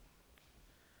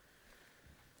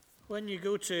When you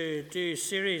go to do a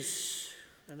series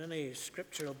in any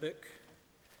scriptural book,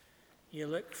 you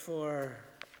look for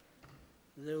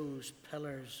those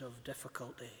pillars of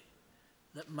difficulty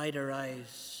that might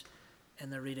arise in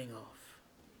the reading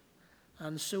of.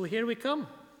 And so here we come.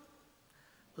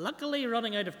 Luckily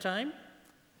running out of time,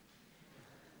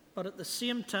 but at the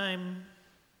same time,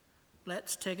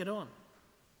 let's take it on.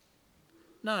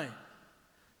 Now,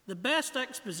 the best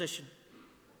exposition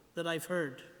that I've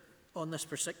heard on this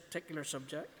particular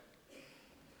subject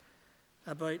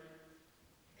about,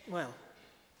 well,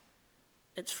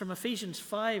 it's from Ephesians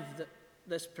 5 that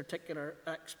this particular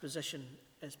exposition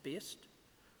is based.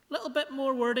 A little bit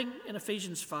more wording in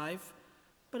Ephesians 5,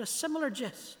 but a similar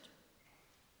gist.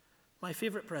 My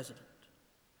favourite president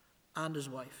and his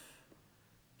wife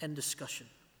in discussion,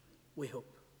 we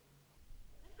hope.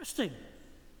 Interesting.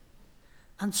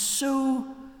 And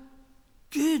so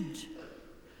good.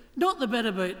 Not the bit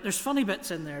about, there's funny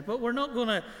bits in there, but we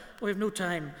have no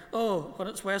time. Oh, when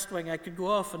it's West Wing, I could go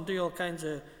off and do all kinds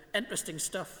of interesting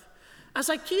stuff. As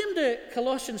I came to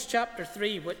Colossians chapter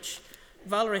 3, which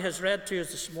Valerie has read to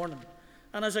us this morning,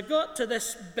 and as I got to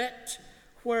this bit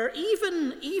where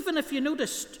even if you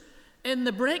noticed in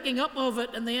the breaking up of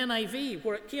it in the NIV,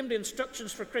 where it came to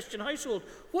instructions for Christian household,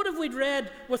 what have we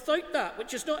read without that,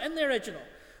 which is not in the original?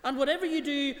 And whatever you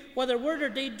do, whether word or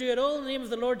deed, do it all in the name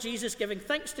of the Lord Jesus, giving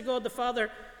thanks to God the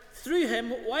Father through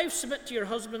him. Wives, submit to your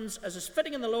husbands as is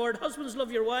fitting in the Lord. Husbands,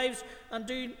 love your wives and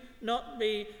do not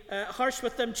be harsh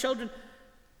with them. Children,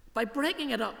 by breaking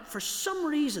it up, for some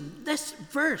reason, this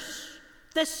first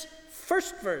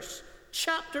verse,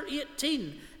 chapter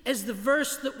 18, is the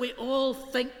verse that we all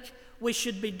think we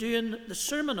should be doing the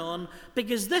sermon on,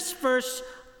 because this verse,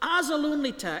 as a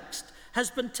lonely text, has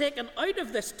been taken out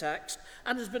of this text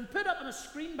and has been put up on a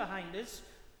screen behind us.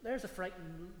 There's a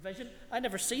frightening vision. I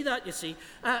never see that, you see.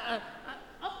 Up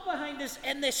behind us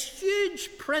in this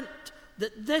huge print,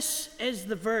 that this is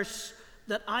the verse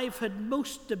that I've had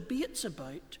most debates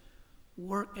about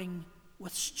working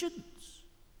with students.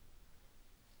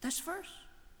 This verse.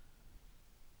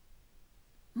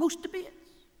 Most debates.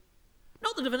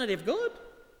 Not the divinity of God.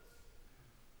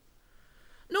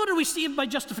 Nor are we saved by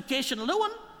justification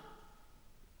alone.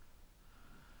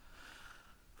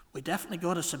 We definitely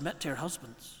got to submit to our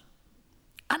husbands.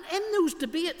 And in those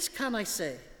debates, can I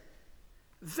say,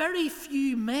 very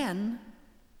few men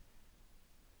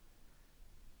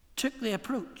took the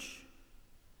approach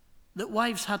that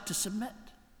wives had to submit.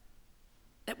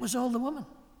 It was all the woman.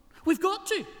 We've got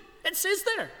to. It says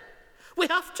there. We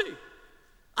have to.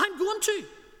 I'm going to.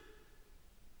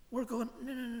 We're going,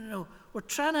 no. We're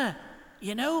trying to,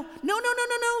 no.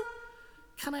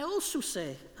 Can I also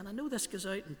say, and I know this goes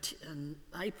out in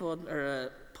iPod or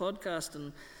a podcast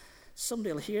and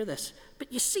somebody will hear this,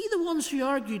 but you see the ones who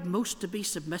argued most to be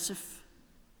submissive?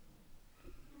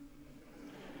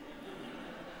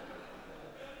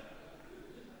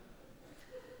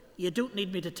 You don't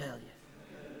need me to tell you.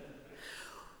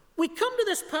 We come to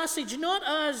this passage not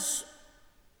as,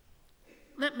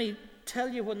 let me tell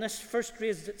you, when this first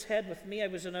raised its head with me, I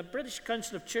was in a British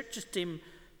Council of Churches team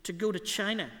to go to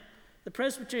China. The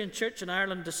Presbyterian Church in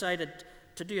Ireland decided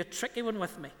to do a tricky one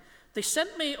with me. They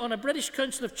sent me on a British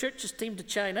Council of Churches team to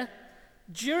China.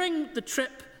 During the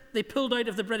trip, they pulled out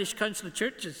of the British Council of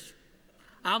Churches.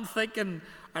 I'm thinking,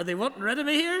 are they wanting rid of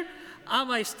me here?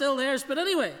 Am I still theirs? But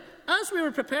anyway, as we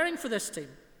were preparing for this team,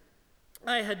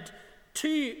 I had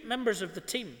two members of the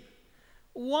team.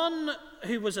 One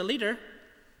who was a leader,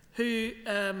 who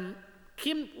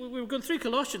we were going through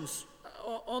Colossians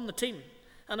on the team.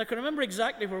 And I can remember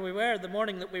exactly where we were the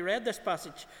morning that we read this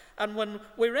passage. And when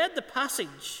we read the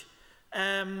passage,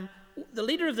 the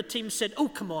leader of the team said, "Oh,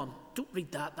 come on, don't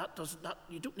read that.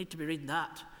 You don't need to be reading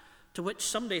that." To which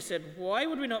somebody said, "Why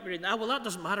would we not be reading that?" "Well, that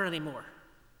doesn't matter anymore."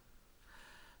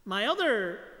 My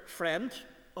other friend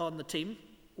on the team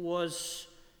was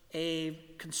a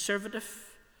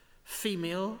conservative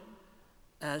female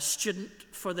student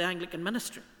for the Anglican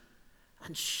ministry.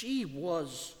 And she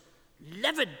was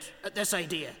livid at this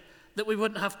idea that we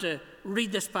wouldn't have to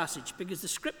read this passage, because the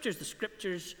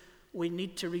scriptures, we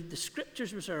need to read the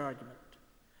scriptures, was her argument.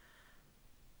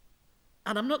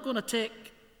 And I'm not going to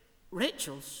take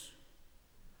Rachel's,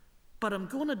 but I'm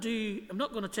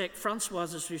not going to take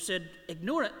Francoise's, who said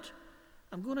ignore it.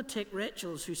 I'm going to take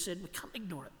Rachel's, who said we can't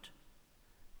ignore it,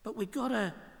 but we've got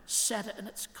to set it in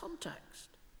its context.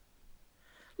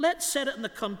 Let's set it in the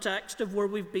context of where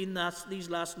we've been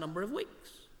these last number of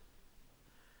weeks.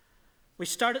 We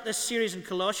started this series in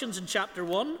Colossians in chapter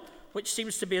 1, which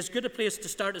seems to be as good a place to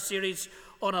start a series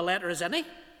on a letter as any.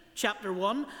 chapter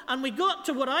 1, and we got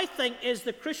to what I think is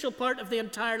the crucial part of the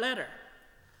entire letter.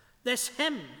 This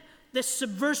hymn, this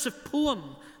subversive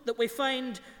poem that we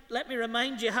find, let me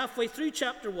remind you, halfway through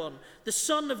chapter 1. The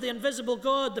Son of the invisible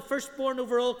God, the firstborn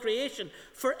over all creation.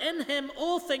 For in him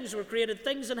all things were created,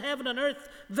 things in heaven and earth,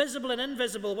 visible and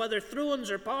invisible, whether thrones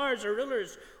or powers or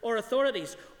rulers or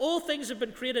authorities. All things have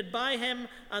been created by him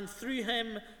and through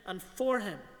him and for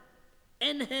him.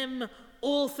 In him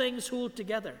all things hold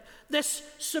together. This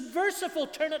subversive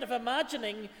alternative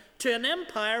imagining to an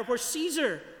empire where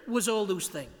Caesar was all those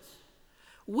things.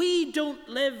 We don't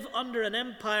live under an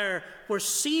empire where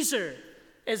Caesar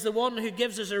is the one who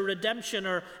gives us a redemption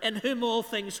or in whom all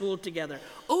things hold together.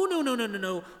 Oh,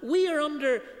 no. We are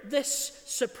under this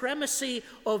supremacy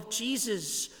of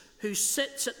Jesus, who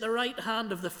sits at the right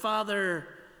hand of the Father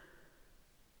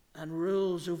and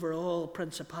rules over all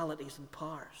principalities and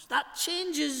powers. That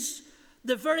changes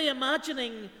the very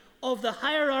imagining of the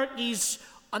hierarchies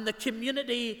and the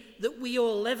community that we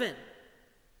all live in.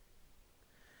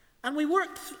 And we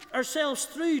worked ourselves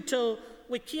through till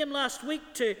we came last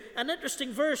week to an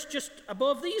interesting verse just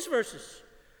above these verses,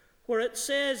 where it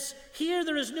says, "Here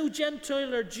there is no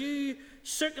Gentile or Jew,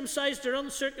 circumcised or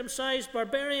uncircumcised,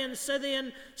 barbarian,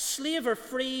 Scythian, slave or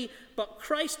free, but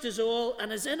Christ is all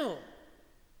and is in all."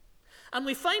 And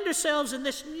we find ourselves in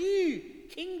this new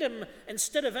kingdom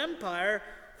instead of empire,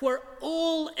 where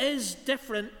all is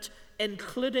different,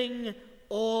 including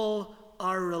all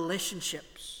our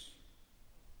relationships.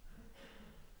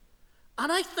 And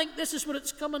I think this is what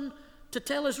it's coming to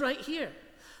tell us right here.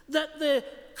 That the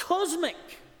cosmic,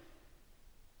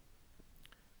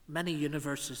 many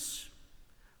universes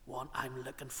want, I'm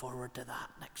looking forward to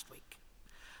that next week.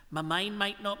 My mind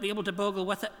might not be able to boggle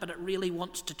with it, but it really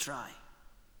wants to try.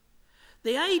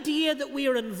 The idea that we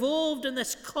are involved in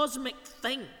this cosmic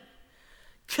thing,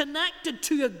 connected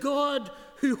to a God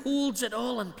who holds it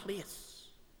all in place.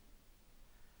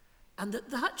 And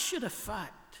that should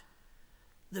affect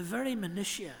the very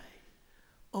minutiae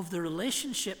of the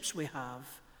relationships we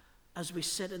have as we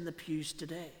sit in the pews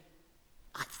today.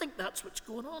 I think that's what's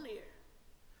going on here.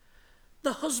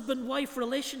 The husband-wife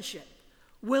relationship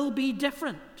will be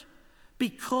different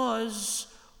because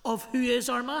of who is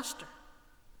our master.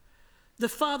 The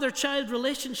father-child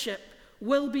relationship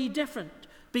will be different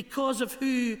because of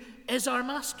who is our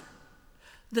master.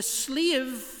 The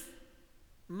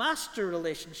slave-master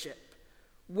relationship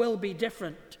will be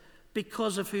different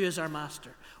because of who is our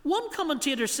master. One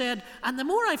commentator said, and the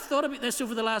more I've thought about this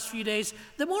over the last few days,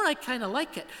 the more I kind of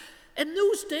like it. In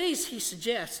those days, he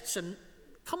suggests, and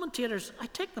commentators, I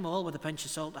take them all with a pinch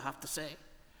of salt, I have to say,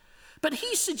 but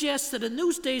he suggests that in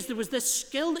those days there was this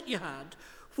skill that you had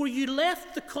where you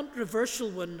left the controversial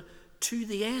one to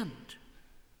the end.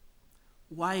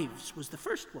 Wives was the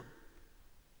first one.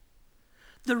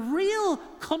 The real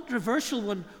controversial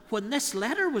one when this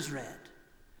letter was read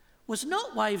was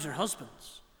not wives or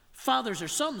husbands, fathers or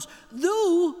sons,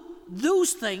 though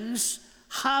those things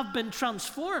have been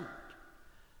transformed.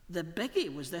 The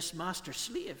biggie was this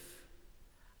master-slave.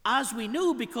 As we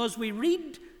know, because we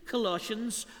read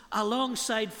Colossians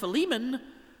alongside Philemon,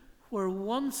 where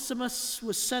Onesimus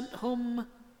was sent home,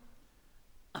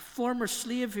 a former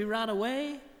slave who ran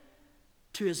away,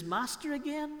 to his master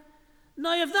again.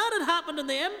 Now, if that had happened in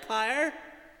the empire,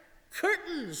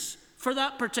 curtains for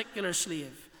that particular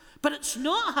slave. But it's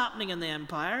not happening in the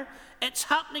empire. It's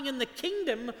happening in the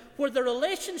kingdom, where the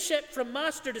relationship from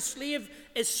master to slave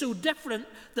is so different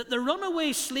that the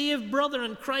runaway slave brother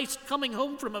in Christ coming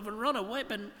home from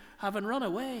having run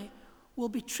away will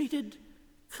be treated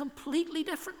completely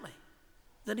differently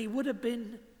than he would have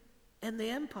been in the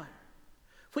empire.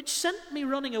 Which sent me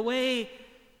running away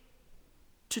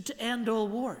to End All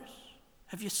Wars.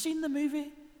 Have you seen the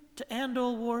movie To End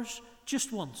All Wars?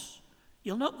 Just once.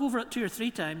 You'll not go over it 2 or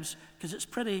 3 times because it's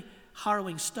pretty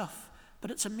harrowing stuff, but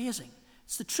it's amazing.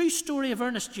 It's the true story of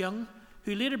Ernest Young,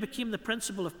 who later became the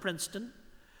principal of Princeton,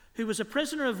 who was a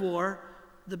prisoner of war,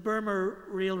 the Burma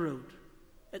Railroad.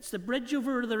 It's the bridge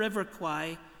over the River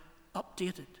Kwai,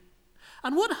 updated.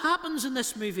 And what happens in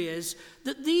this movie is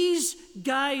that these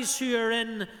guys who are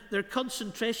in their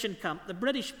concentration camp, the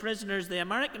British prisoners, the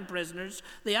American prisoners,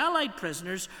 the Allied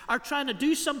prisoners, are trying to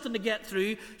do something to get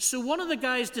through. So one of the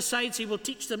guys decides he will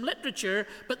teach them literature,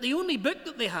 but the only book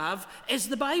that they have is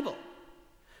the Bible.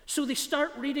 So they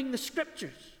start reading the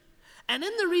scriptures. And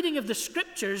in the reading of the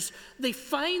scriptures, they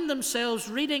find themselves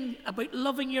reading about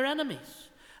loving your enemies.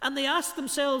 And they ask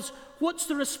themselves, what's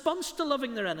the response to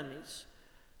loving their enemies?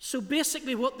 So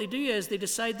basically what they do is they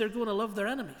decide they're going to love their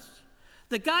enemies.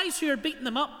 The guys who are beating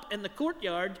them up in the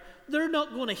courtyard, they're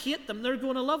not going to hate them, they're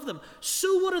going to love them.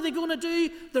 So what are they going to do?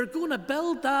 They're going to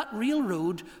build that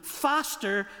railroad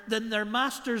faster than their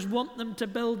masters want them to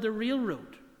build the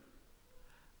railroad.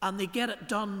 And they get it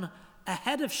done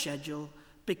ahead of schedule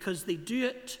because they do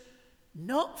it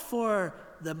not for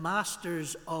the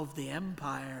masters of the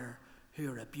empire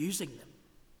who are abusing them,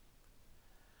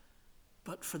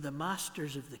 but for the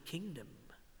masters of the kingdom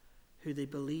who they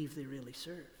believe they really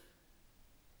serve.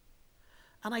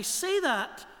 And I say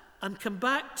that and come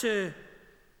back to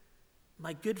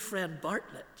my good friend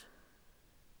Bartlett,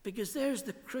 because there's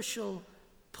the crucial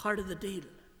part of the deal.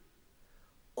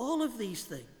 All of these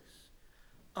things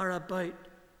are about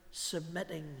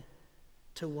submitting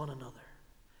to one another.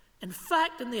 In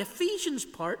fact, in the Ephesians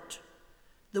part,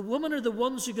 the women are the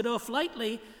ones who get off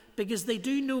lightly because they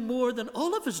do know more than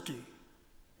all of us do.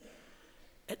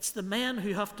 It's the men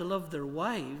who have to love their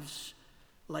wives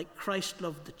like Christ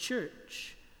loved the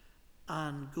church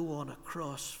and go on a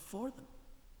cross for them.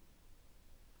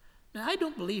 Now, I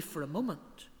don't believe for a moment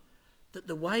that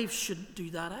the wives shouldn't do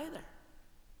that either.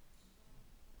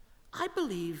 I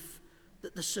believe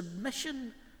that the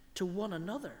submission to one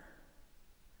another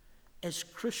is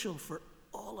crucial for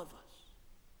all of us.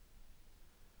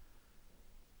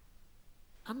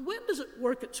 And when does it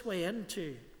work its way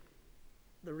into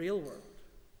the real world?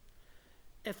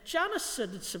 If Janice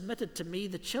had submitted to me,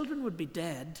 the children would be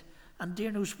dead, and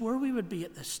dear knows where we would be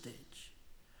at this stage.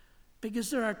 Because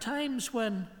there are times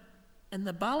when, in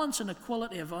the balance and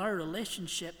equality of our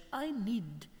relationship, I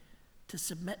need to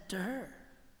submit to her.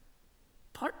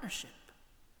 Partnership,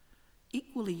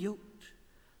 equally yoked.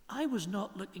 I was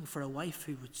not looking for a wife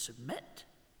who would submit.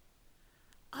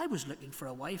 I was looking for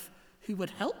a wife who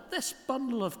would help this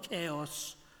bundle of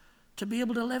chaos to be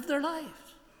able to live their lives.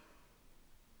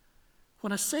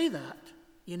 When I say that,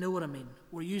 you know what I mean.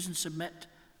 We're using submit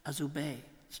as obey.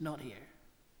 It's not here.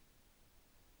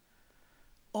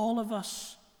 All of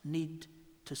us need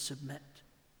to submit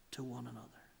to one another.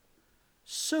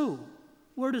 So,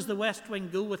 where does the West Wing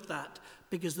go with that?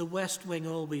 Because the West Wing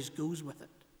always goes with it.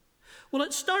 Well,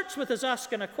 it starts with us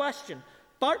asking a question.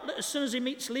 Bartlett, as soon as he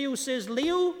meets Leo, says,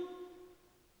 Leo,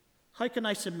 how can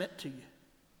I submit to you?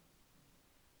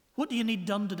 What do you need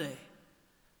done today?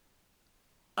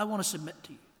 I want to submit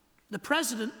to you. The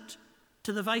president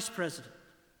to the vice president.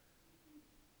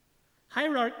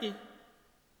 Hierarchy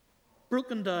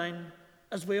broken down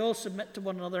as we all submit to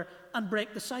one another and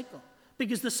break the cycle.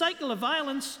 Because the cycle of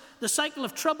violence, the cycle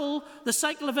of trouble, the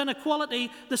cycle of inequality,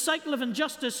 the cycle of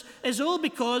injustice is all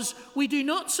because we do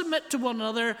not submit to one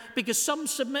another because some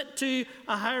submit to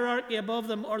a hierarchy above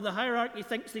them, or the hierarchy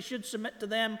thinks they should submit to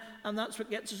them, and that's what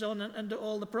gets us on into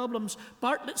all the problems.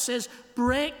 Bartlett says,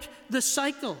 break the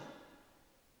cycle.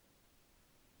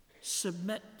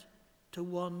 Submit to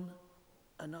one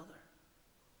another.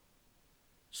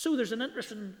 So there's an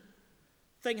interesting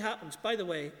thing happens. By the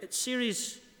way, it's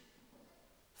series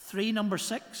 3, number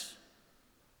 6,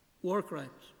 war crimes.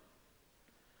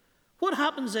 What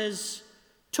happens is,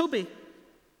 Toby,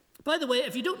 by the way,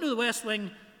 if you don't know the West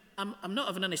Wing, I'm not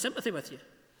having any sympathy with you.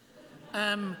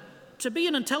 To be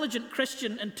an intelligent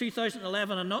Christian in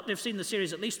 2011 and not to have seen the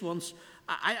series at least once,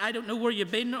 I don't know where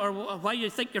you've been or why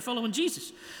you think you're following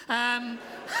Jesus.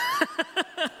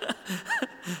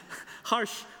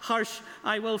 Harsh,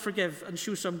 I will forgive and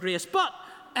show some grace. But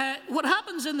what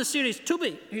happens in the series,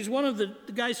 Toby, who's one of the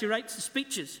guys who writes the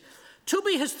speeches,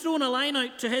 Toby has thrown a line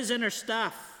out to his inner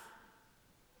staff.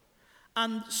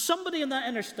 And somebody in that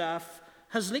inner staff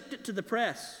has leaked it to the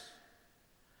press.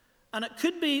 And it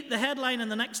could be the headline in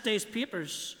the next day's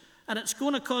papers, and it's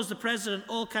going to cause the president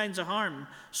all kinds of harm.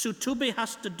 So Toby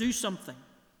has to do something.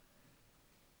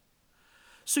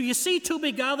 So you see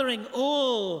Toby gathering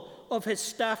all of his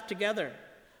staff together.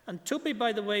 And Toby,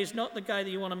 by the way, is not the guy that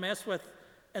you want to mess with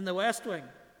in the West Wing.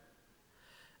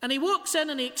 And he walks in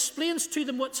and he explains to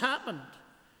them what's happened.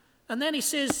 And then he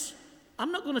says,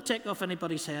 I'm not going to take off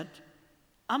anybody's head.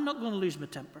 I'm not going to lose my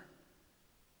temper.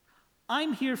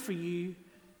 I'm here for you.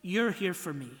 You're here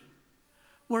for me.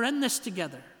 We're in this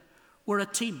together. We're a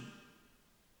team.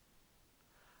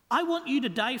 I want you to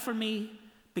die for me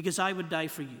because I would die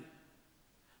for you.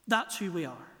 That's who we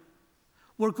are.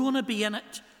 We're going to be in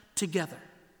it together.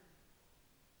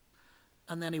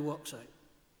 And then he walks out.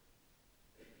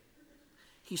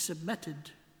 He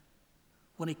submitted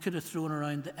when he could have thrown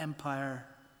around the empire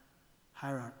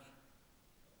hierarchy.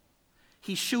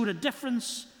 He showed a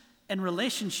difference in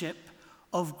relationship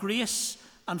of grace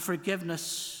and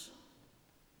forgiveness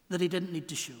that he didn't need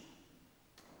to show.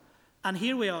 And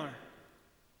here we are.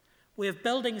 We have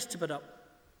buildings to put up.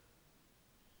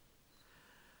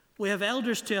 We have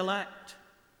elders to elect.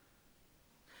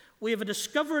 We have a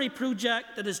discovery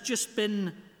project that has just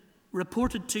been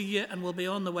reported to you and will be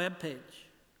on the webpage.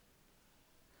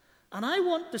 And I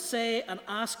want to say and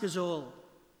ask us all,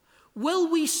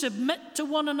 Will we submit to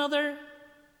one another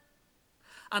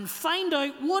and find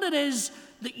out what it is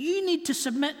that you need to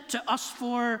submit to us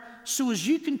for so as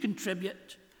you can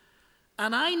contribute,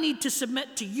 and I need to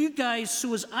submit to you guys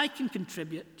so as I can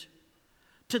contribute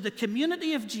to the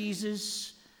community of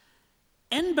Jesus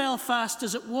in Belfast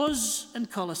as it was in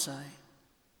Colossae,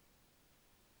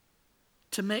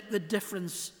 to make the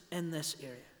difference in this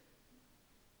area?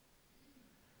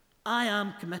 I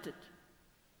am committed.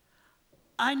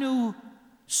 I know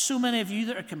so many of you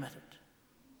that are committed.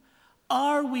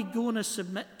 Are we going to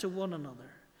submit to one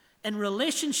another in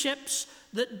relationships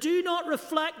that do not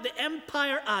reflect the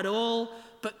empire at all,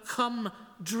 but come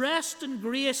dressed in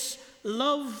grace,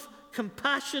 love,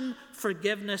 compassion,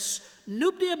 forgiveness,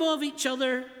 nobody above each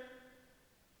other,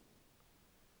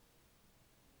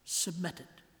 submitted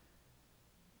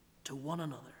to one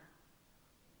another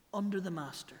under the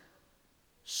Master,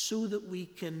 so that we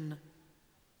can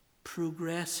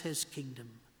progress his kingdom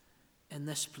in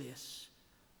this place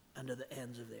and to the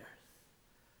ends of the earth?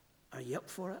 Are you up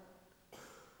for it?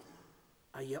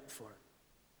 Are you up for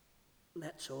it?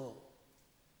 Let's all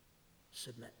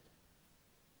submit.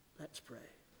 Let's pray.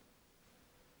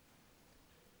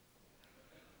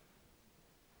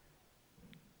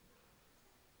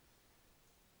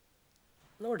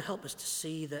 Lord, help us to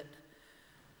see that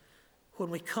when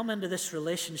we come into this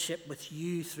relationship with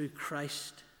you through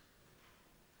Christ,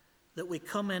 that we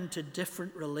come into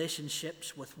different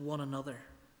relationships with one another.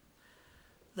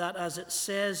 That, as it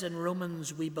says in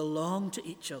Romans, we belong to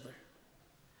each other.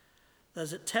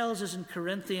 As it tells us in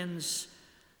Corinthians,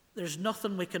 there's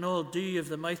nothing we can all do if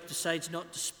the mouth decides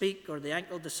not to speak, or the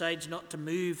ankle decides not to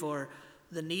move, or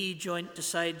the knee joint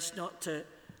decides not to.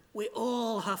 We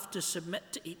all have to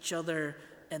submit to each other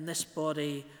in this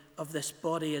body, of this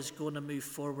body is going to move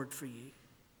forward for you.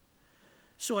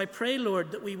 So I pray,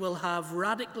 Lord, that we will have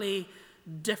radically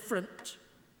different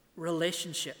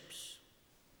relationships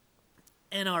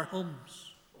in our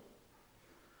homes,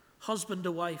 husband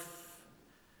to wife,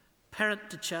 parent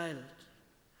to child.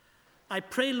 I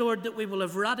pray, Lord, that we will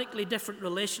have radically different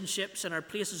relationships in our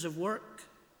places of work,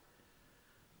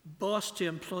 boss to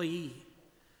employee,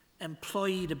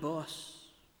 employee to boss.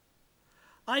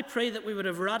 I pray that we would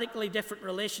have radically different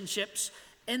relationships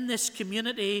in this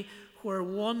community, where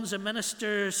one's a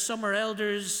minister, some are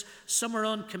elders, some are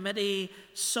on committee,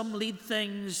 some lead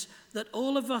things, that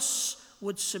all of us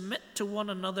would submit to one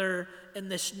another in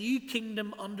this new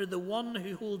kingdom under the one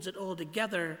who holds it all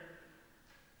together,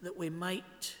 that we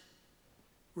might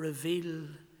reveal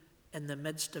in the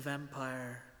midst of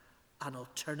empire an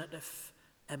alternative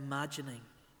imagining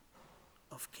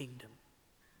of kingdom.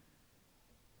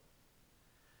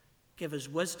 Give us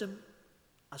wisdom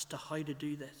as to how to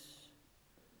do this.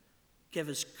 Give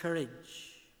us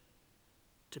courage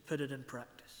to put it in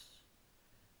practice.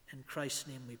 In Christ's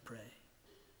name we pray.